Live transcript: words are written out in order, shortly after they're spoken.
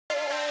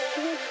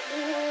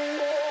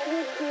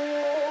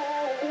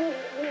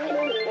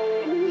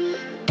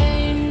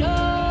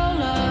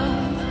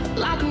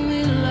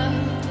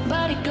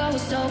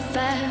so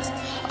fast,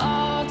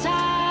 all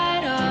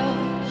tied up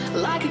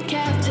like a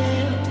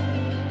captive.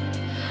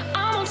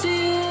 I'm on to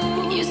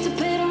you. Used to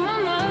pay to my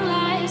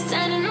life,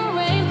 standing on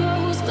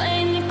rainbows,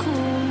 playing it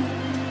cool.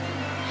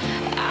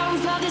 I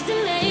haven't felt this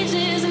in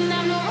ages, and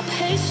I've no more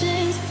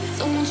patience.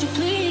 So won't you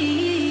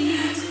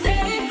please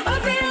stay a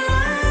bit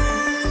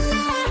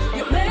longer?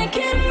 You're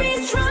making me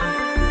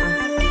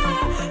stronger,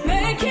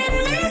 making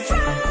me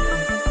stronger.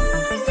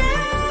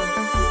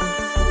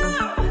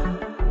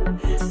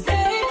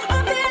 Stay a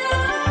bit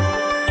longer.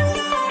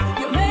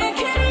 You're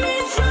making me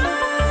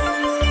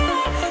stronger,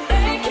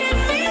 making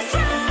me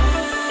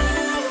stronger.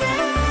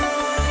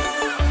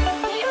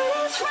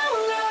 You're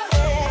stronger.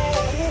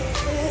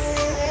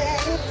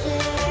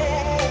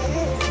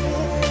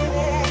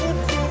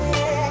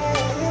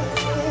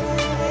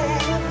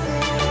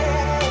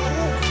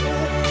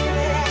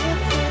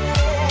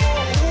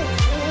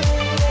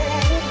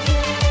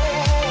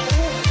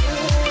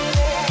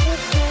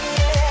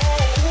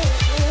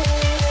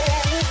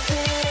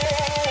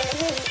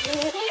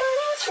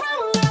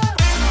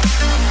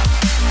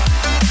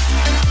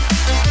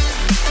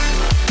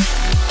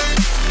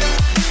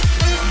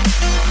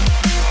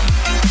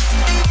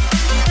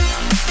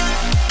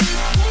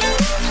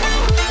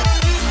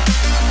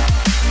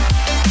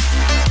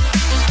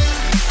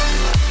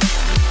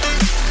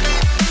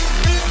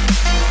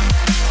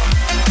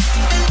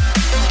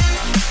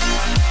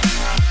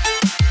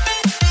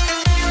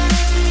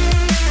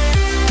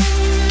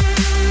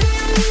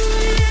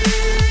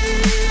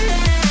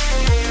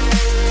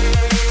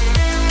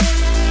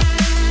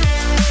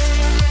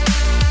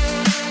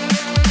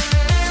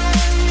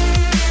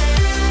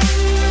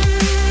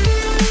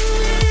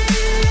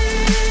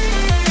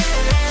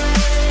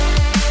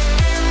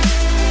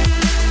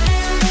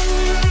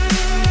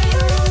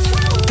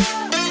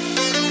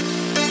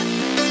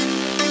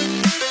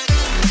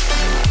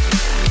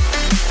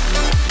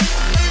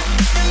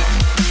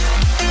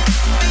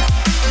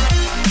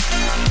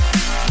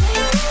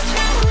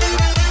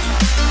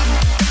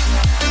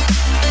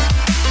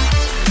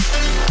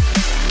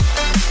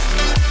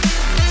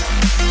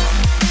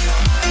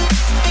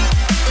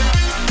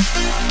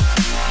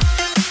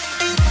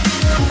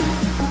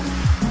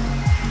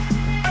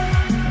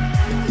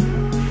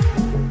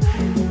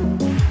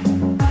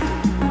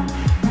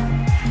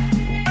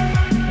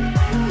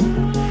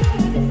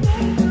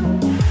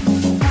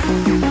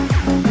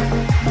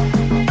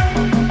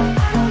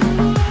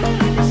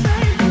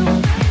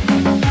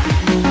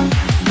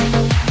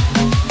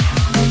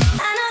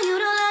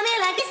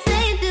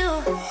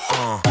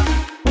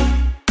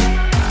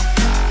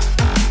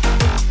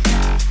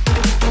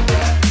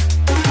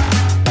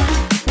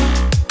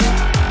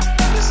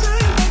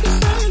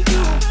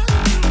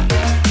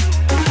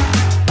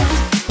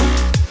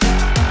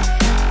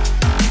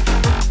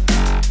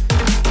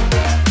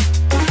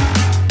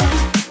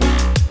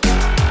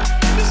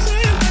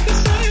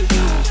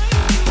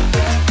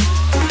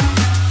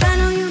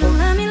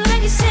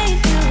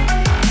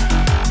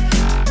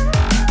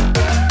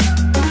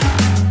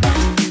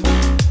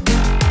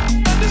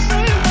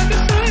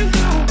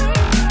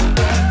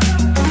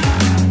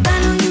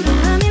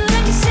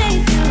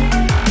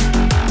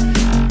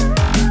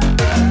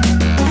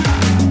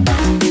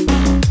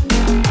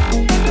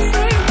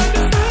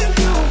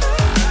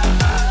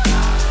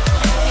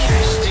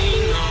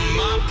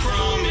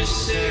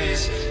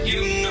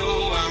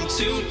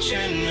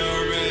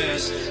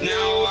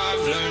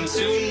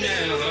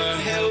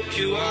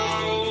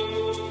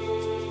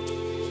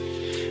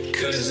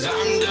 Cause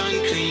I'm done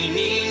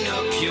cleaning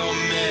up your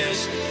mess.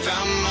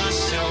 Found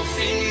myself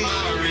in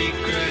my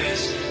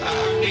regrets.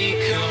 I've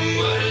become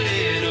a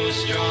little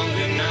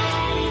stronger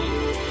now.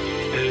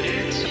 A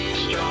little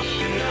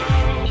stronger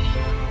now.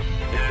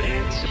 A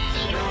little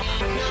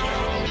stronger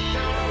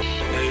now.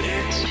 A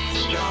little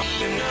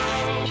stronger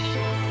now.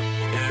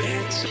 A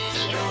little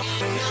stronger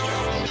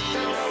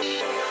now.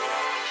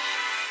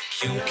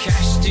 You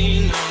cashed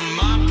in on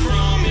my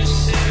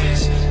promises.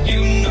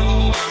 You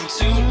know I'm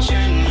too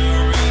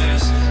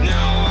generous.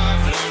 Now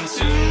I've learned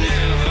to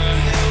never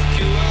help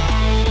you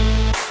out.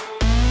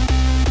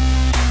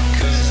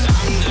 Cause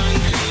I'm done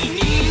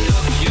cleaning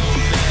up your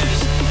mess.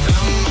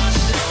 Found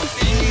myself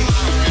in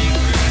my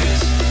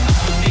regrets.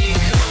 I've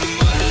become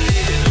a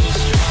little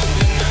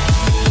stronger now.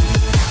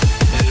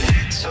 A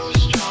little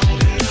stronger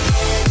now.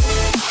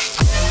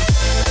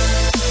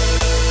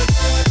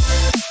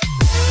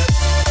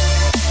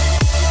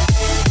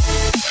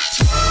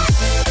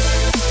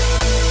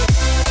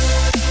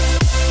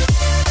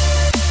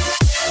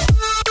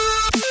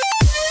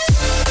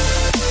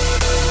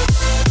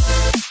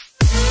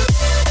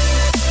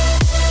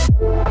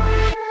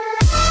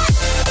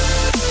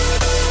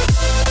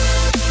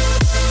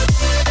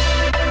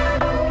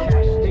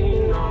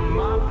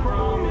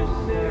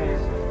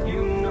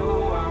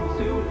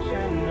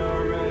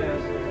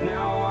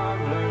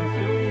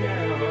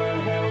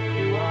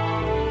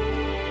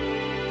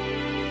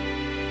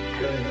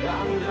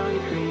 I'm done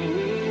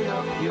cleaning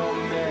up your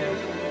mess.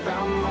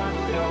 Found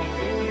myself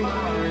in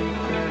my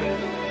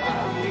regrets.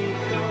 I've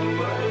become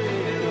a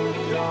little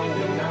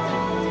stronger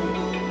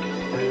now.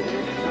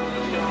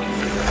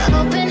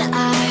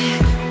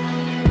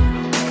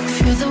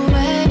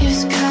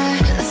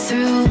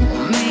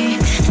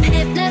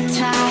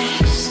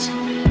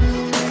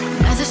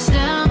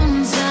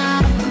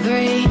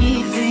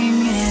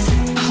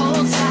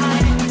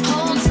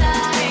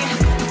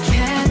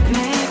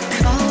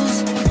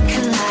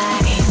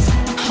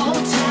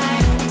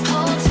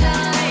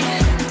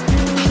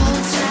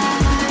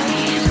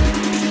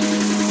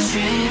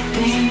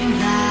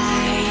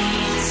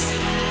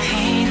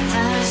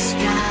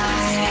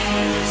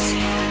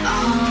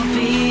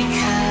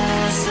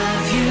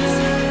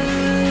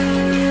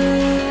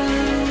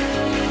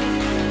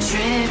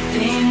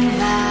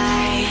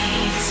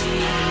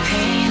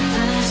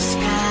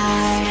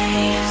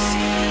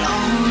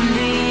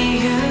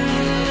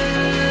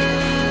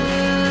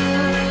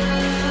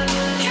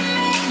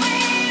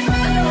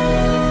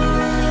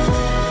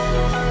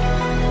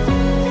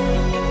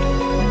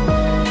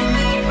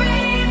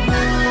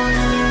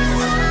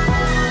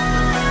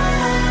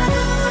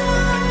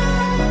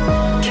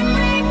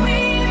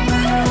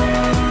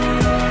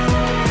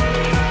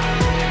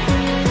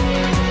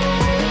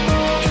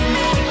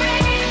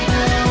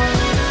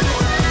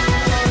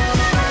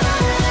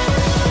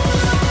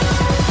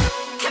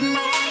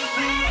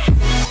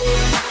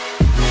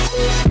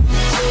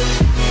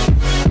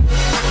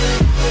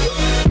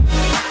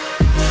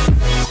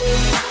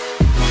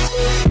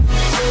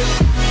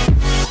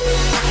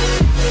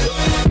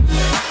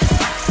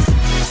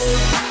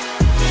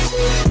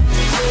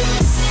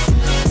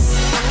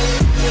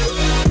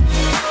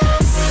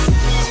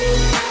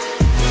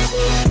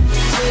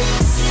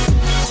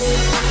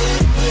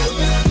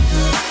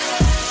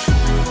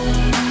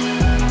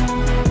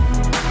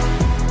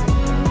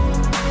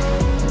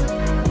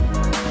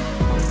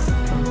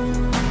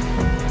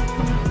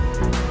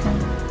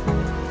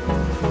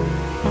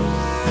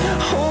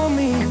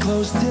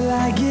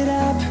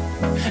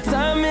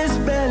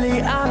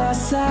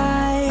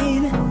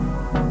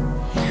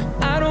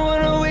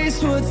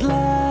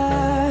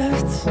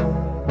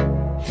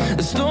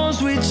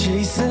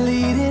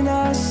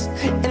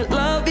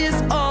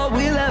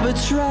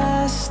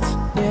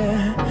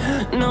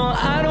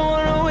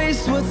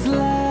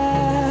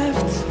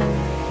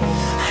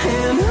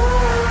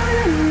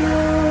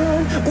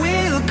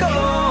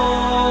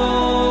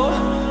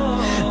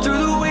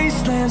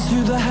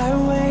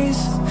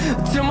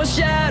 my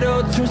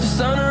shadow turns to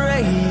sun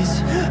rays,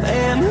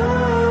 and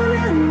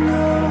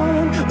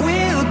on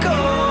we'll go,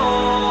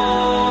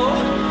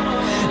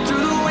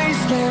 through the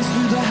wastelands,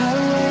 through the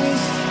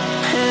highways,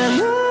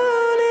 and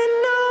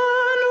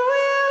on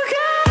we'll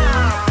go.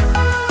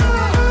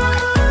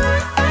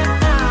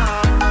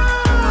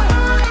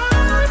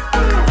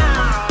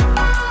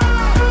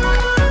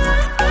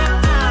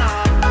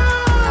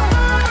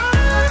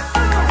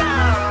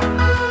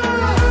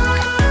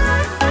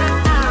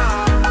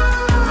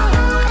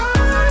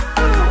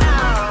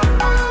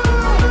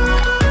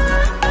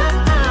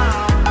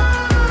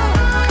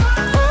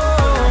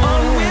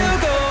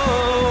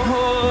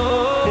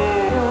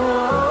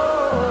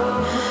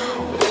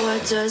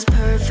 What does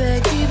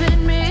perfect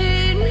even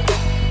mean?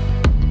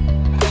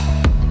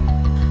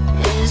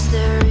 Is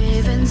there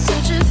even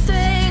such a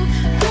thing?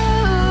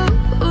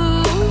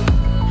 Ooh,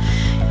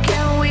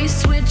 can we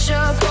switch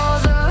up all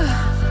the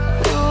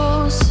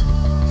rules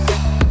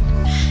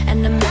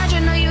and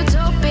imagine a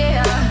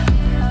utopia?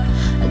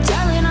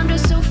 Darling, I'm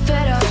just so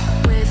fed up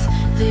with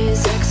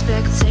these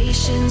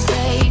expectations.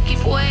 They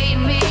keep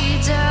weighing me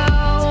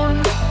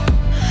down.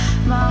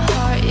 My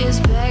heart is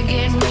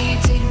begging me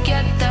to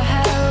get the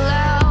hell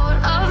out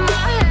of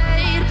my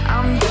head.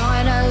 I'm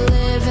gonna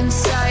live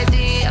inside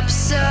the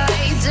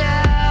upside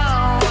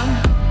down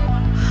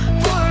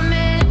for a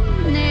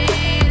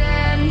minute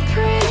and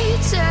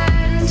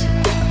pretend,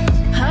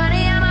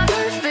 honey, I'm a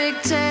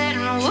perfect 10.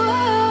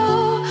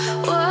 Whoa,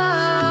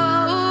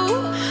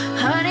 whoa,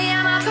 honey,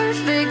 I'm a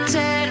perfect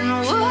 10.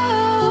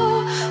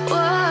 Whoa,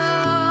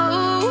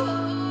 whoa,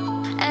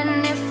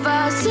 and if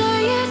I say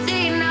it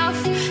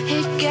enough,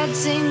 it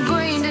gets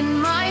ingrained in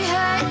my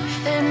head,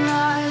 and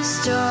I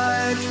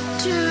start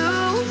to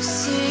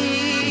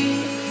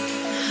see,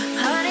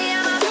 honey,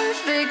 I'm a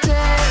perfect 10.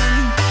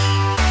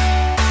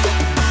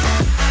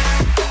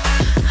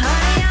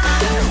 Honey, I'm a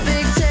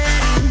perfect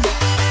 10.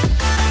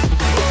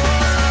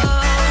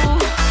 Whoa,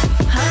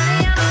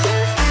 honey, I'm a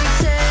perfect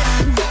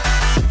 10.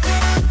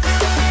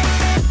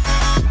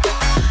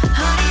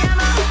 Honey, I'm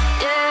a,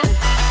 yeah.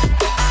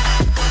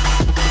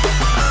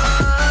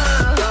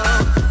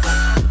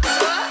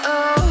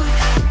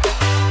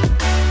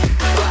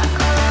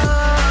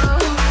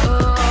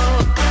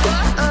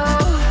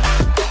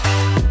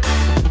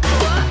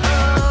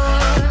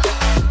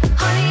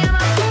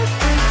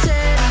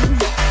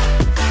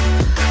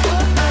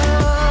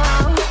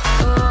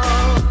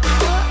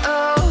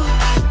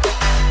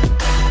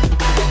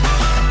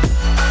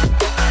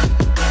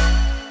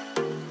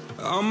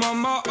 I'm on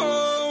my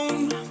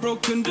own,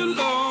 broken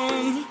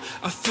alone.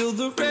 I feel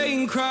the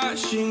rain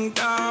crashing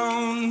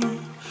down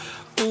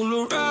all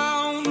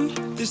around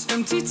this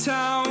empty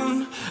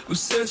town. I'm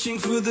searching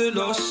for the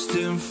lost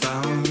and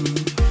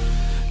found,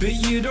 but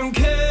you don't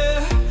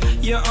care,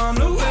 you're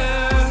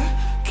unaware.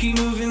 Keep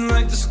moving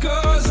like the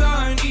scars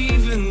aren't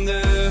even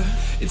there.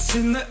 It's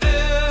in the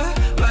air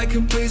like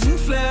a blazing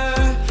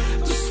flare.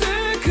 Don't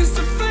stare, 'cause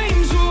the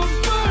flames will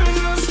burn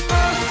us.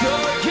 I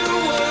thought you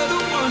were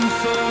the one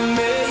for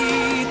me,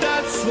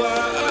 that's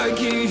why I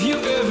gave you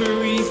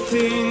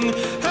everything.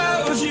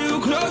 Held you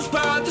close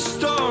by the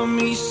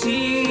stormy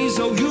seas.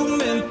 Oh, you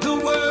meant the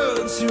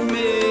world to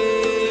me.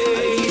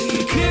 I used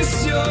to kiss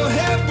your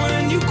head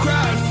when you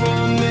cried for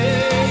me,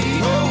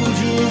 hold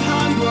your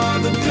hand while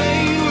the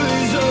pain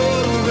was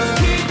over,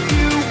 keep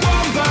you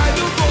warm by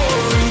the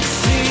roaring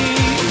sea.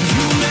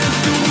 You meant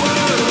the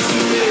world to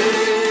me.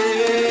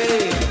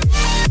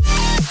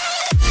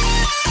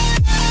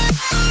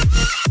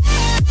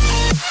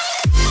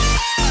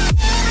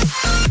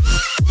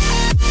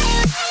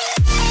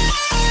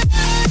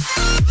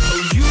 Oh,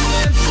 you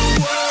meant the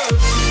world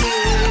to me.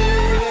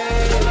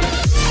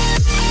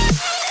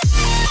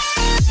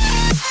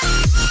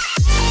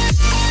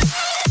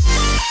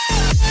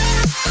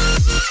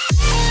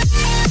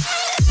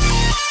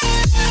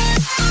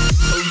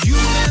 Oh, you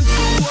meant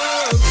the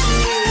world to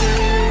me.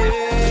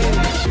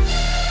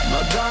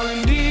 My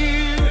darling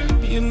dear,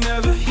 you're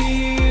never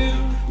here.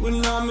 When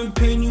I'm in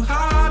pain, you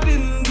hide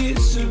and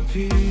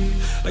disappear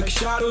like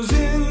shadows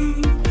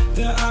in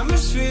the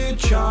atmosphere,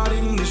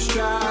 charting the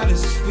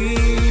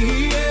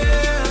stratosphere.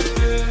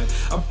 Yeah.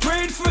 I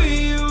prayed for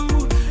you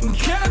and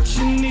kept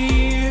you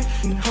near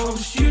in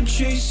hopes you'd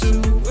chase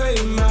away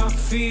my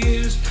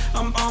fears.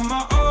 I'm on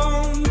my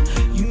own,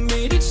 you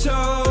made it so,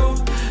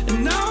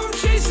 and now I'm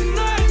chasing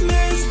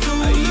nightmares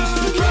through. I used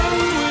to run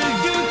with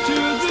you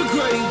through the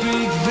great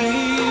big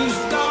leaves,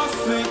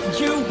 laugh at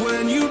you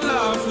when you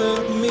laugh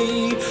at me.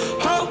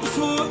 Hope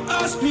for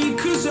us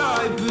because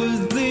I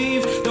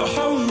believe the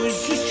home was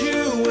just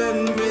you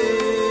and me.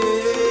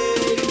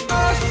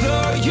 I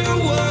thought you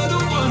were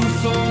the one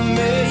for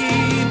me,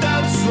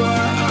 that's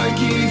why I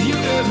gave you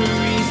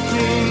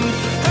everything.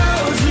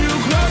 Held you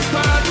close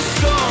by the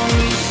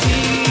stormy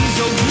seas.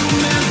 Oh, you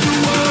meant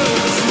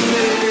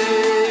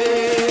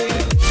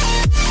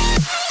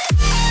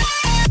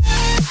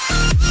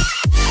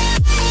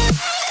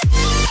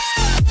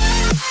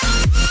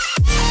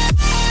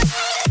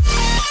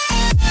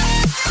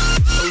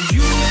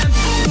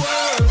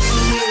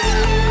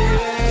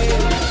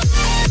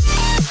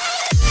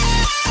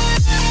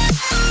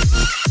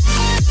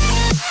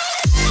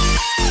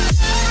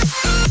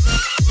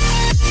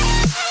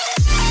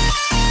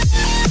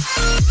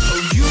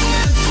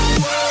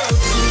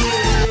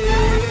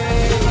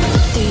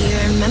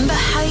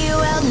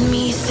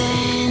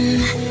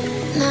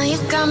you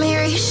got me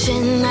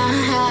reaching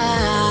out.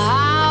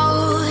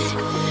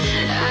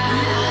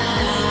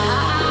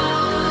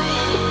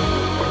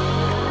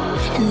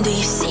 And do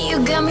you see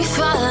you got me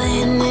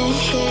falling in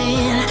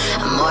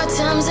more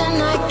times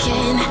than I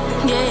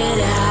can get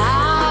out?